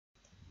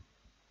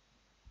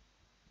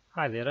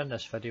Hi there, in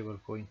this video we're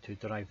going to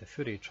derive the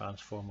Fourier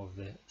transform of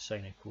the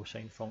sine and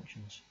cosine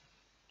functions.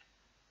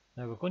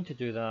 Now we're going to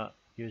do that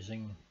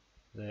using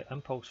the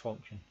impulse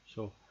function.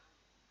 So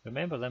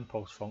remember the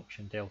impulse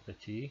function delta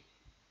t.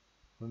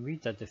 When we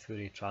did the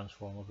Fourier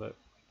transform of it,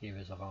 it gave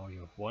us a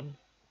value of 1.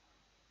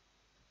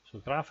 So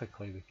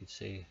graphically we could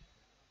say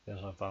there's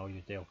a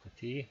value delta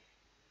t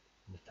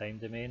in the time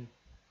domain,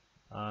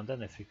 and in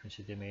the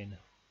frequency domain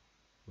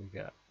we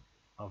get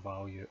a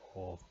value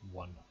of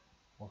 1.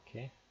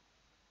 Okay.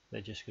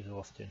 That just goes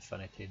off to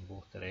infinity in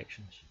both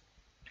directions.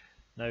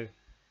 Now,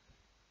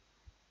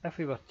 if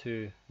we were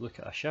to look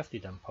at a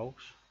shifted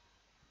impulse,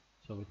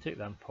 so we take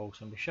the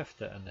impulse and we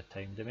shift it in the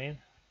time domain,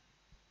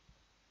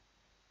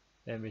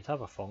 then we'd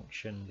have a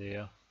function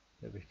there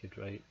that we could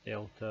write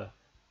delta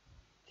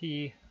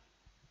t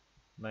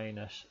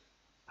minus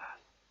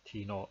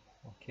t naught.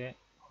 Okay,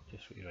 I'll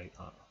just rewrite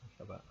that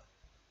a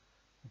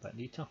bit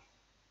neater.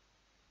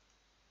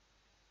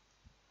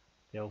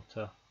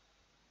 Delta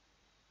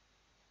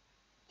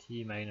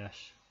t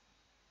minus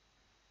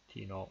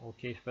t naught.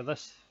 Okay, but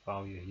this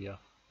value here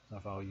is a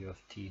value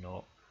of t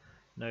naught.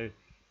 Now,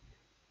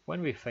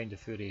 when we find the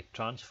Fourier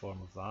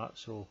transform of that,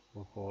 so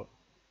we've got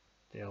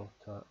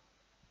delta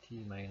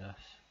t minus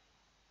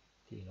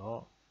t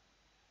naught,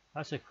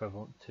 that's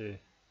equivalent to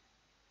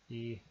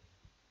e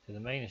to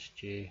the minus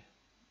j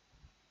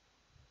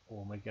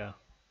omega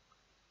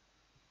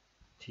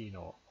t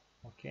naught.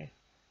 Okay.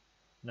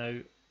 Now,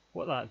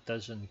 what that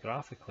does in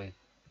graphical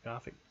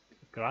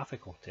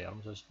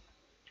terms is,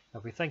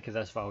 if we think of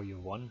this value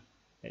 1,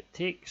 it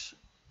takes,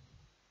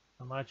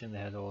 imagine they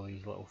had all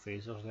these little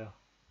phasors there.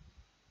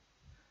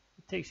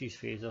 It takes these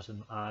phasors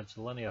and adds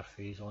linear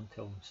phase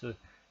onto them, so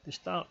they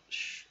start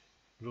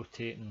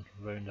rotating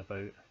round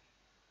about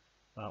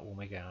that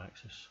omega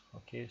axis.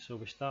 Okay, so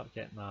we start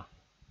getting a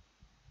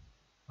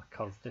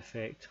curved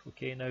effect.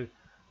 Okay, now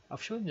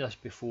I've shown you this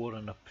before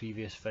in a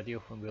previous video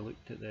when we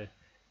looked at the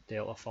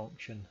delta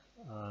function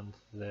and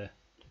when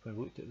we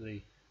looked at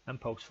the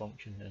impulse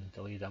function and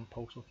delayed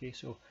impulse. Okay,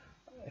 so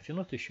if you're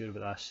not too sure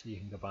about this, you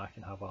can go back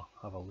and have a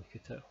look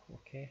at it.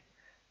 Okay,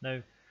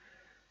 now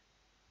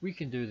we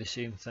can do the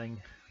same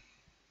thing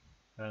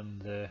in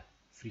the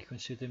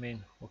frequency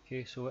domain.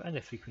 Okay, so in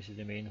the frequency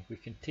domain we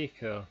can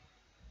take our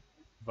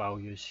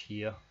values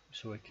here,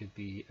 so it would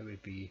be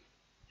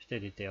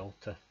instead of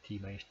delta t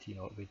minus t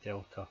naught, it would be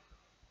delta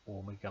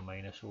omega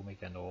minus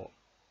omega naught,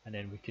 and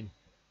then we can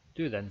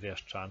do the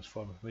inverse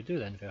transform. If we do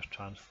the inverse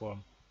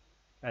transform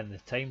in the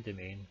time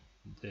domain,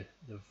 we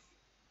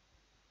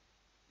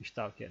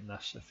start getting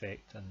this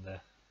effect in the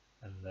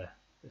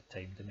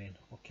time domain.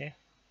 Okay,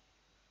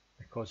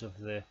 because of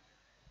the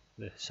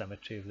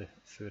symmetry of the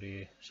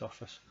Fourier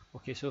surface.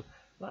 Okay, so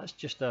that's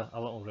just a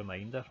little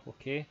reminder.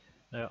 Okay,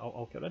 now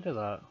I'll get rid of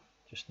that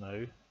just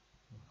now.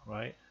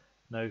 Right,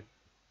 now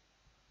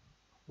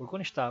we're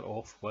going to start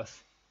off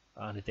with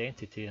an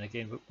identity, and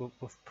again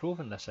we've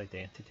proven this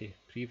identity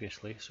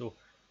previously, so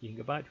you can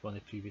go back to one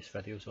of the previous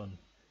videos on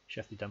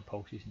shifted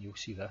impulses and you'll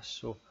see this.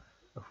 So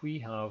if we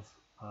have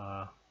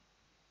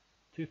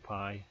 2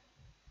 pi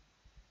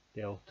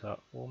delta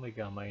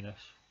omega minus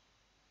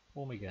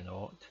omega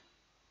naught,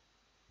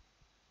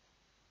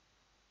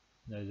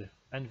 now the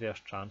inverse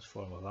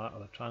transform of that,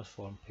 or the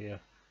transform pair,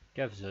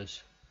 gives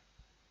us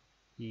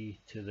e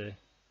to the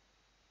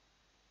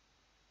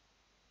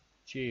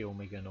j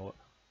omega naught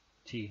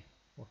t.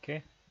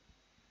 Okay,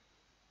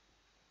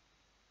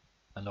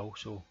 and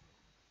also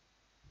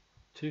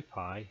 2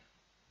 pi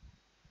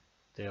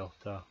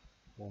delta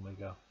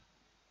omega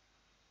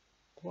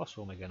plus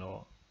omega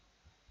naught.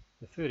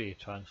 The Fourier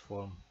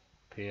transform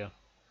pair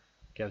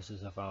gives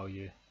us a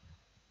value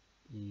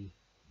e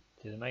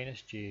to the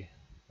minus j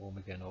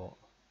omega naught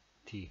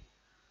t.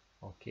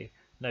 Okay,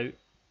 now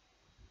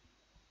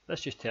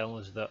that's just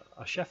telling us that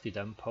a shifted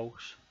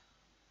impulse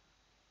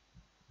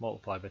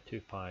multiplied by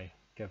 2 pi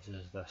gives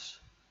us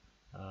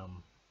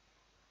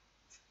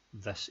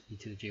this e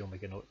to the j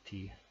omega naught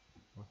t.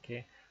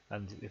 Okay,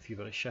 and if you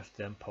were to shift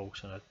the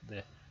impulse in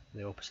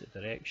the opposite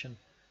direction,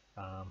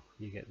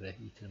 you get the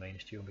e to the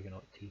minus j omega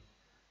naught t.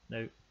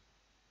 Now,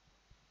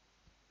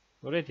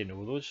 we already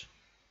know those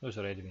have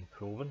already been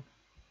proven.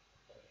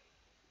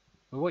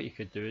 But what you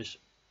could do is,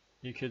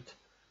 you could,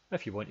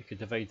 if you want, you could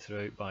divide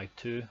throughout by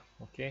 2.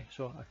 Okay,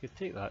 so I could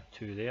take that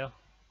 2 there,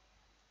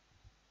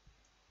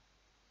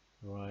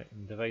 right,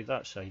 and divide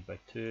that side by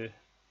 2,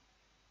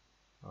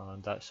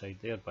 and that side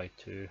there by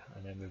 2,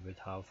 and then we would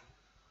have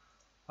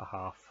a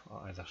half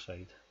at either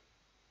side.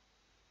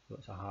 So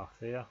it's a half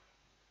there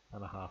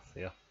and a half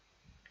there.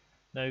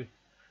 Now,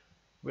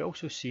 we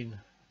also seen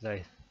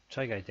the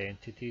trig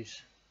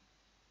identities,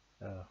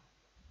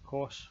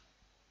 cos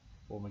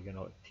omega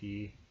naught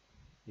t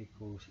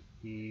equals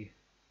e,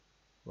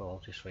 well,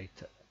 I'll just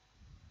write it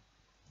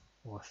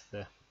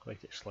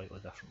slightly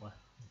differently.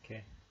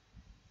 Okay,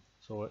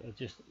 so it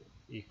just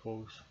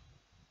equals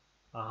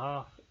a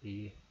half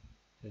e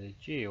to the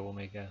j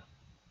omega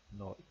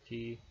naught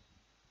t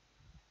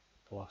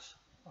plus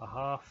a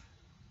half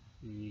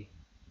e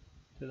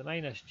to the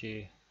minus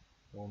j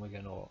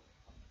omega naught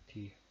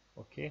t.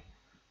 Okay,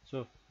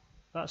 so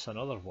that's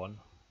another one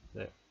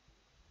that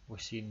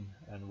we've seen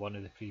in one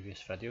of the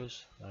previous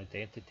videos,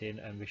 identity,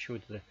 and we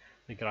showed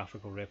the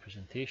graphical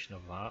representation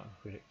of that,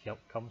 where it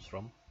comes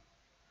from.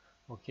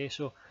 Okay,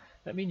 so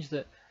that means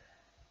that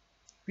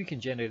we can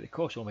generate the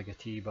cos omega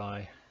t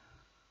by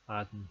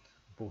adding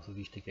both of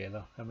these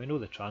together, and we know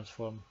the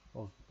transform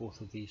of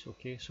both of these.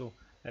 Okay, so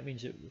that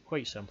means that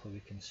quite simply we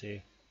can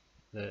say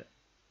that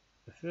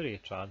the Fourier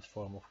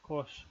transform of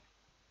cos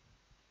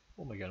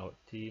omega naught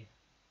t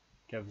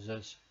gives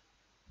us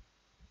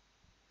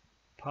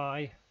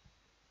pi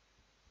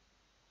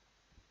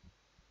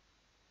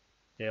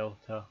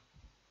delta,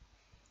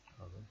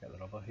 I'll get the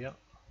rubber here,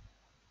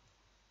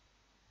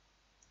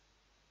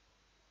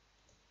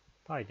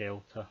 pi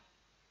delta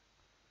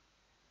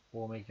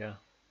omega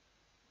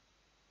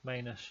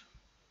minus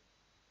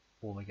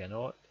omega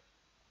naught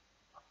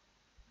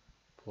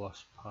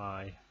plus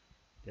pi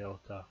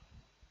delta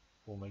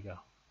omega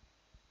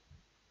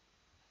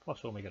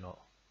plus omega naught.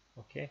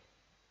 Okay,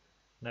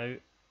 now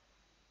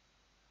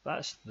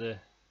that's the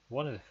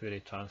one of the Fourier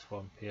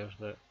transform pairs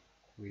that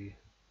we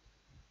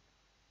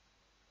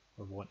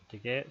want to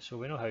get. So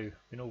we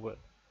know what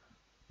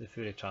the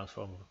Fourier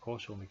transform of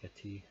cos omega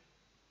t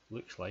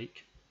looks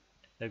like.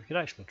 Now we could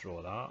actually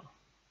draw that,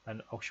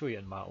 and I'll show you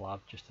in MATLAB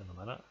just in a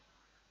minute.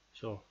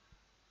 So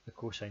the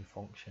cosine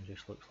function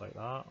just looks like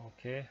that.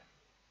 Okay,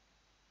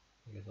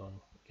 it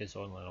goes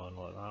on and on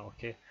like that.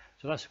 Okay,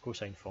 so that's the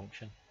cosine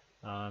function,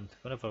 and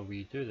whenever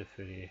we do the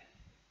Fourier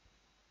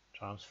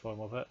transform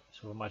of it,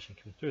 so imagine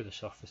coming through the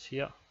surface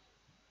here,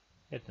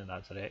 heading in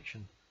that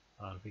direction,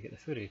 and we get the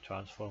Fourier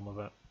transform of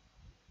it,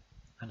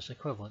 and it's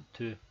equivalent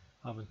to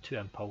having two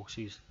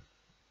impulses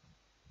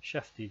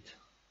shifted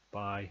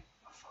by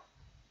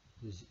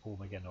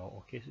omega naught.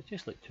 Okay, so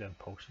just like two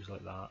impulses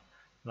like that,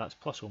 and that's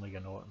plus omega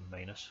naught and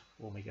minus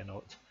omega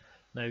naught.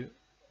 Now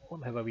let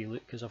me have a wee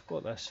look, because I've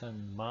got this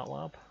in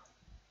MATLAB.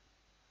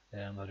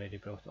 I've already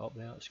brought it up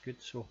there, that's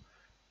good. So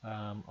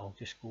I'll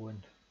just go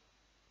and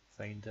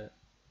find it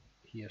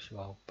here, so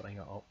I'll bring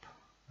it up,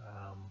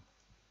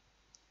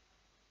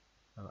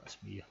 and that's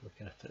me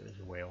looking at it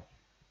as well.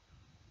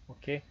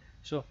 Okay,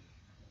 so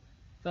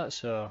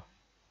that's our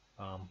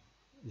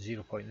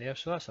 0 point there,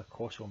 so that's a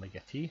cos omega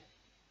t, you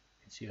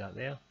can see that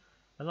there,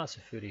 and that's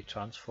the Fourier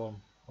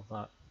transform of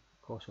that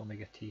cos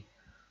omega t.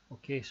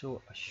 Okay,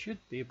 so I should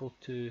be able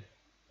to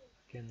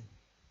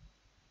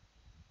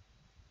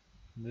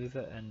move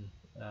it in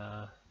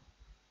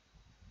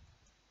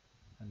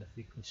the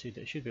frequency.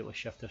 It should be able to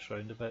shift this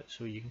around a bit,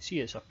 so you can see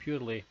it's a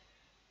purely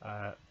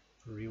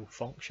real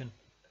function.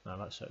 Now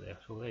that's it there,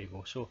 so there you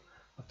go. So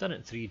I've done it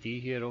in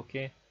 3D here.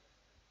 Okay,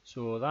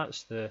 so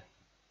that's the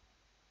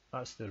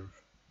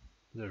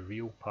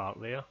real part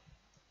there.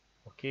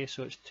 Okay,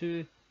 so it's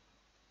two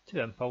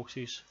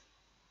impulses,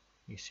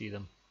 you see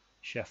them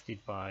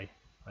shifted by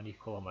an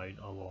equal amount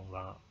along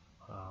that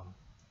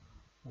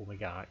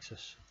omega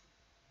axis.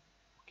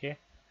 Okay,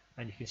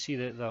 and you can see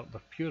that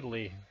they're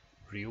purely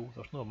real,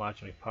 there's no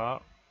imaginary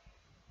part.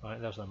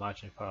 Right, there's an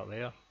imaginary part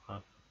there,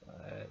 and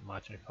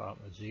imaginary part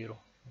is 0.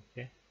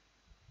 Okay,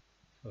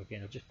 so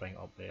again I'll just bring it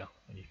up there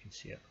and you can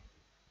see it.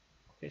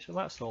 Okay, so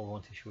that's all I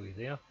want to show you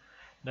there.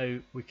 Now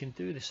we can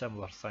do the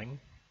similar thing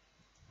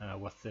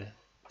with the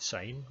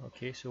sine.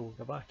 Okay, so we'll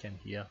go back in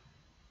here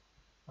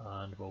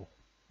and we'll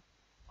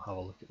have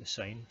a look at the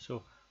sine.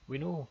 So we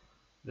know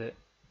that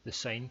the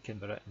sine can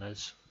be written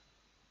as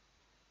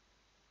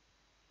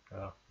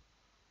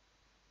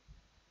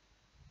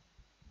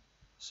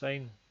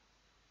sine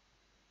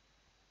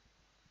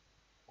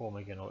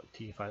omega naught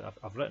t. In fact,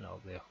 I've written it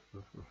up there.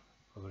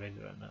 I've already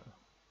written it.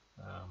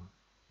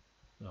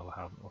 No,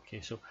 I haven't.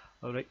 Okay, so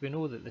alright, we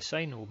know that the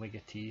sine omega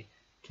t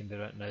can be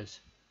written as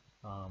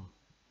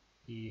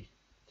e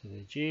to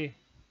the j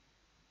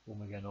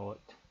omega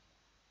naught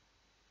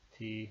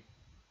t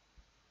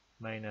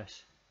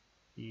minus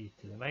e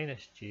to the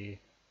minus j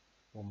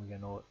omega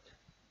naught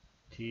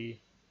t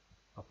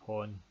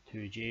upon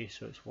 2j,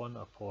 so it's 1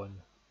 upon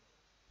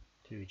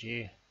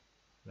 2j,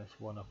 that's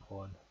 1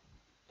 upon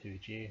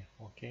 2j.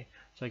 Okay,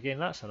 so again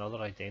that's another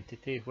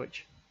identity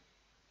which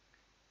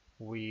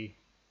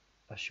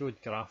I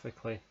showed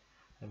graphically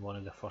in one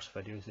of the first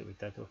videos that we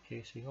did.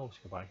 Okay, so you can always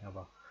go back and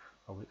have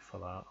a look for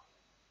that.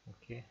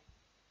 Okay,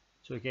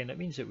 so again it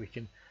means that we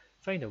can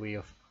find a way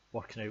of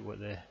working out what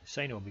the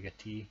sine omega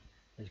t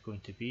is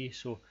going to be.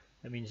 So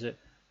it means that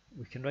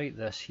we can write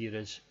this here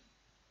as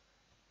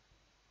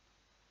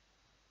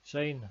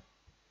sine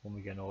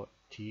omega naught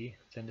t,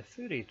 then the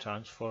Fourier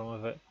transform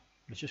of it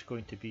is just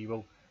going to be,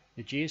 well,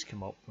 the j's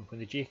come up, and when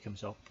the j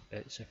comes up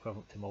it's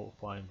equivalent to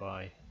multiplying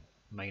by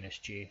minus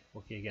j.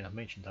 Okay, again I've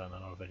mentioned that in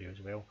another video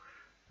as well.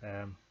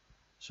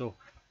 So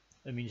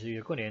it means that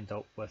you're going to end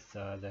up with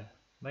the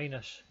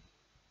minus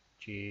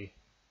j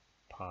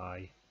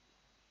pi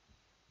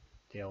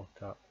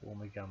delta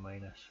omega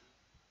minus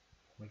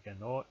omega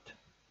naught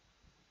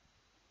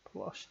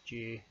plus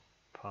j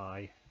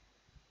pi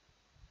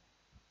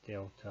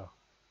delta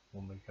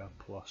omega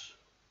plus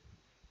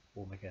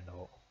omega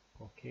naught.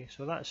 Okay,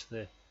 so that's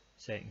the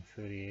second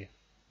Fourier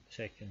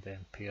second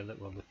pair that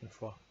we're looking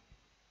for.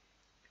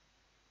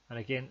 And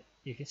again,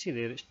 you can see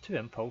there it's two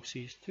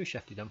impulses, two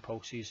shifted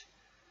impulses,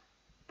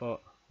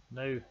 but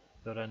now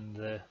they're in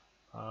the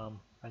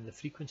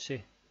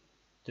frequency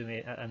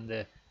domain, in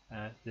the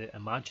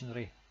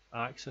imaginary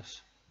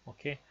axis.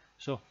 Okay,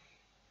 so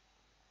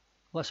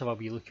let's have a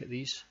wee look at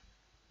these.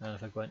 And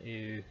if I go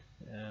into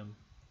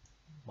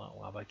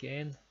MATLAB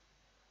again,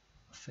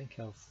 I think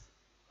I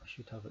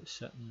should have it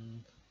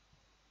sitting.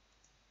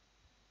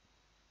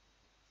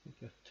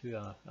 Figure 2.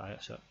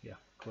 That's it. Yeah,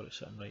 got it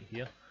sitting right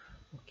here.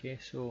 Okay,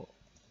 so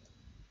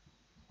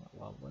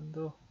MATLAB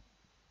window.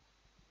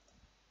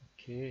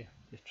 Okay,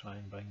 just try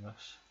and bring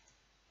this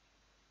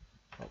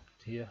up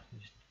here.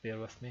 Just bear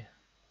with me.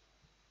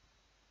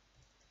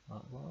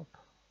 MATLAB.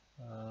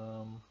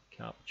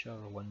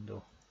 Capture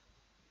window.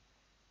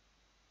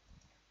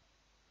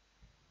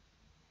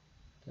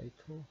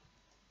 Title.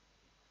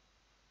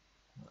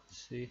 Let's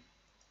see.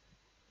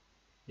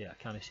 Yeah, I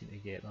can't seem to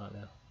get that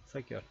there.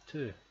 Figure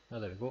 2. Oh,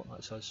 there we go.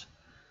 That's us.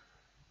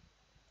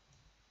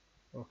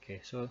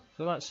 Okay, so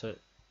that's it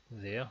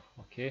there.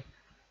 Okay.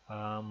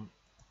 Now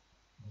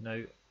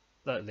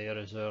that there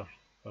is our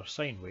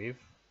sine wave.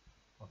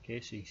 Okay,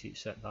 so you can see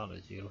it's sitting down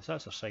at 0. So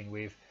that's our sine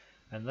wave,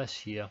 and this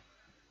here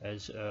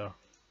is our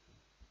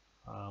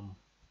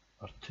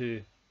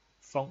two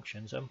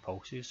functions,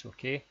 impulses.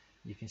 Okay,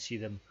 you can see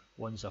them.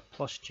 One's a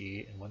plus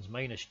j and one's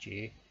minus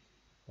j.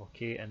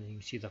 Okay, and you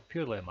can see they're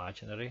purely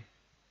imaginary.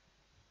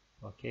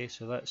 Okay,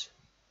 so that's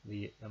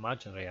the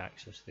imaginary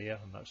axis there,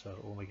 and that's our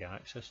omega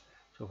axis.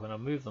 So when I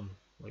move them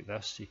like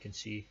this, you can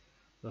see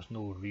there's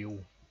no real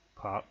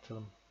part to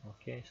them.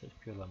 Okay, so it's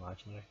purely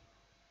imaginary.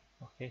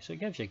 Okay, so it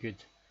gives you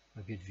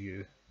a good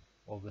view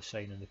of the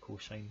sine and the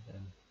cosine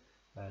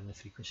and the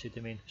frequency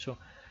domain. So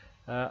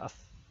I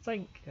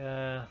think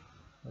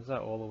is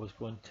that all I was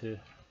going to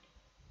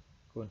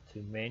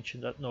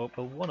mention? That no,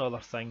 but one other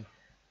thing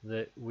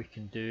that we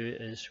can do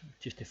is,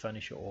 just to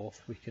finish it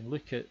off, we can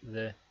look at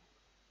them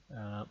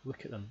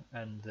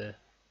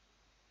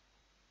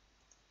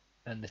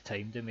in the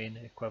time domain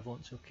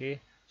equivalence. Okay,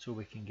 so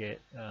we can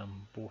get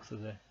both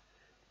of them.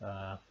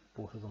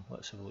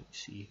 Let's have a look.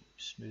 See,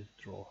 smooth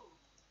draw.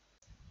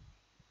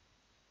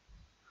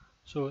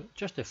 So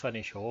just to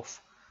finish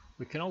off,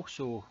 we can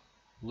also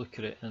look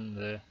at it in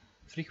the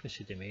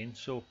frequency domain.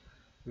 So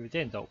we would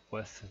end up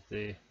with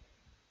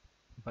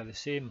by the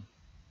same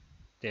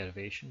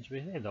derivations, we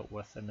end up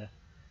with in the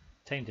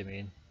time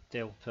domain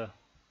delta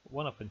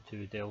 1 upon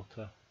 2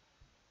 delta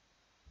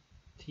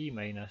t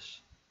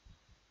minus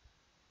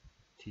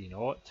t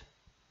naught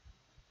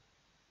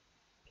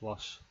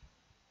plus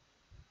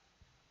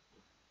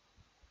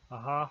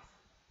a half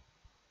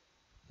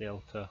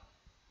delta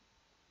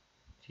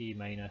t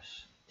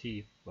minus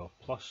t, well,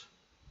 plus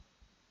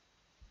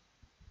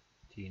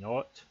t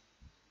naught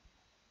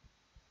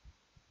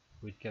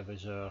would give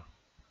us our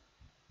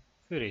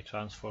Fourier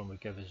transform, would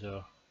give us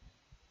our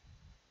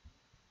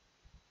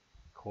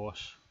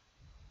cos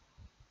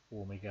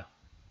omega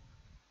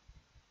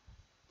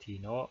t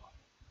naught,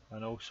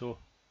 and also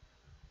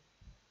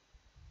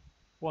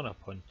 1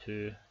 upon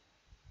 2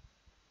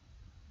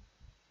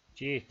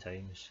 j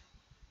times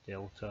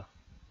delta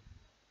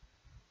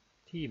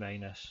t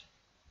minus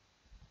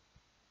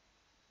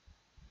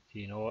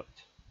t naught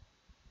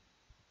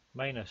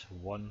minus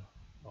 1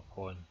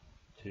 upon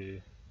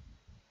 2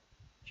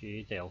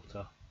 j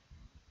delta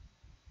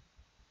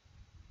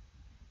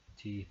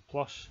t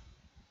plus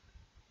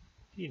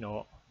t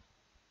naught.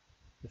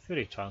 The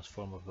Fourier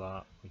transform of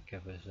that would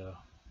give us a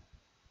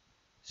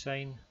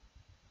sine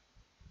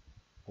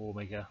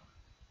omega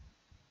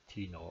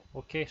t naught.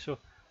 Okay, so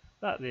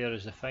that there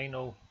is the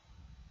final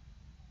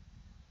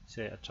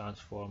set of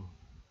transform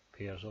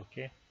pairs.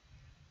 Okay,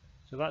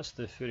 so that's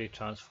the Fourier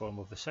transform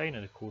of the sine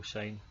and the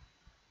cosine,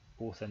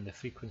 both in the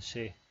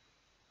frequency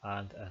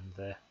and in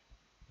the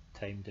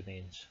time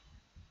domains.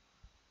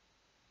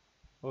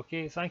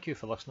 Okay, thank you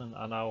for listening,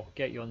 and I'll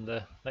get you on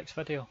the next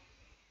video.